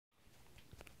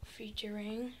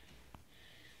featuring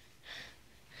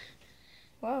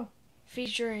Wow.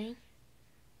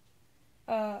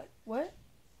 What?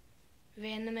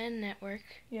 Van the Man Network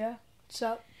Yeah. What's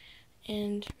up?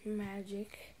 and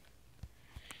Magic.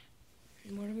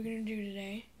 And what are we gonna do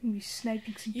today? We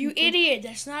sniping some You people. idiot!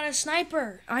 That's not a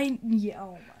sniper. Oh my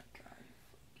god.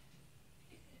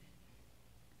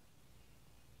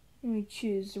 Let me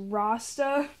choose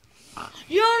Rasta.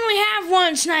 You only have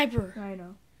one sniper. I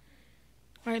know.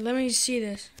 All right, let me see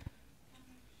this.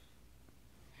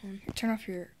 Turn off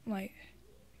your light.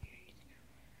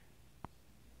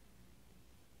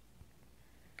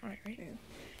 All right, ready? Yeah.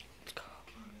 Let's go.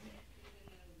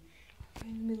 Let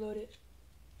me load it.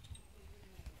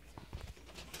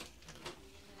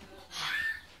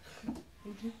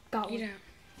 Got Get one. out.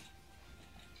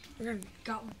 We're gonna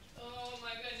Got one. Oh my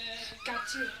goodness. Got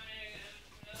two.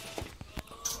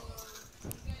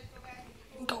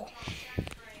 go.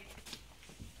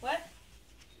 What?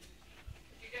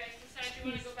 If you guys decide you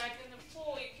want to go back in the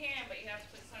pool, you can, but you have to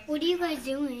put sunscreen. What are you guys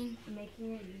doing?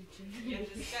 Making it YouTube. You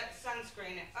have to set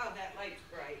sunscreen. Oh, that light's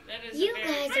bright. That is You a very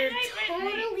guys bright are light, bright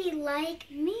light. totally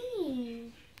like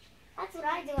me. That's what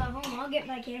I do at home. I'll get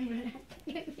my camera.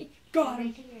 Got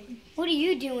him. What are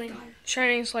you doing?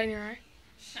 Shining this light in your eye.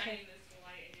 Shining this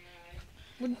light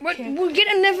in your eye. What? Okay. We'll get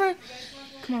a different.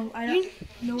 Come on. I don't you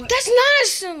know what? That's not a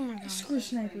sun. Oh my God. Screw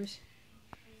snipers.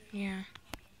 Yeah.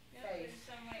 There's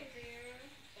sunlight there.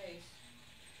 Face.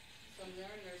 Some there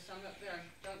and there's some up there.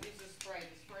 Don't use the spray.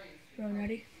 The spray is Everyone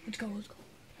ready? Let's go. Let's go.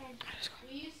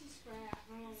 We used to spray at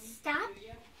home. Stop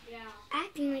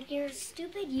acting like you're a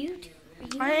stupid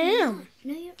YouTuber. I am.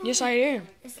 No, you're not. Yes, I am.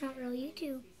 It's not real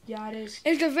YouTube. Yeah, it is.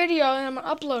 It's a video, and I'm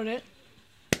gonna upload it.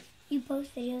 You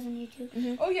post videos on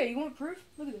YouTube. Oh yeah, you want proof?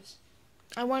 Look at this.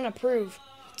 I want to prove.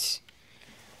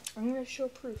 I'm gonna show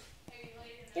proof.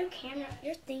 Your camera,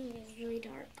 your thing is really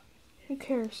dark. Who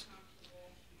cares?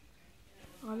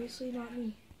 Obviously not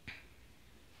me.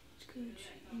 Let's go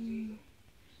to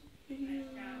video.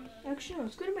 Actually, no.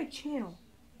 Let's go to my channel.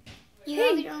 You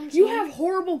have your own You channel? have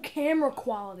horrible camera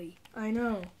quality. I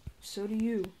know. So do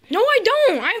you. No, I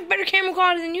don't. I have better camera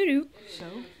quality than you do. So?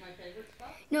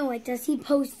 No, like, does he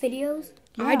post videos?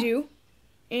 I do,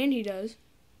 and he does.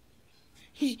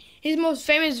 His most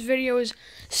famous video is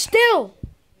still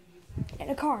in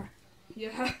a car.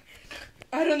 Yeah.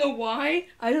 I don't know why.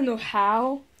 I don't know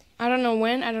how. I don't know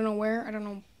when. I don't know where. I don't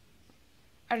know.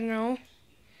 I don't know.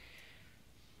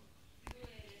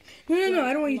 No.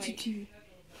 I don't want YouTube TV.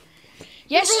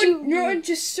 Yes, you. No,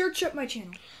 just search up my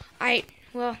channel.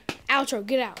 Well, outro.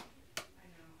 Get out.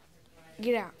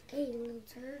 Get out. Hey, you little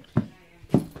turd.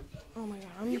 Oh my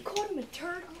God. You called him a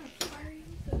turd? I'm gonna fire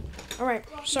you. All right.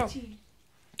 So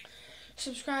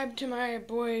subscribe to my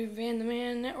boy Van the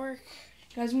Man Network.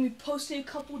 Guys, when we post in a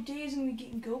couple of days and we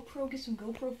get some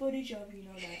GoPro footage of,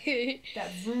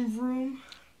 that vroom vroom.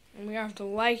 And we have to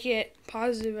like it.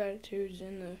 Positive attitudes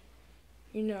in the,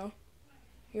 you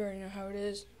already know how it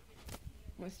is.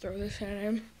 I'm gonna throw this at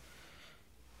him.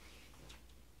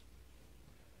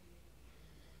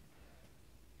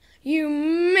 You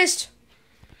missed.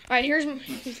 All right,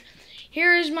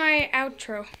 here is my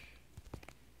outro.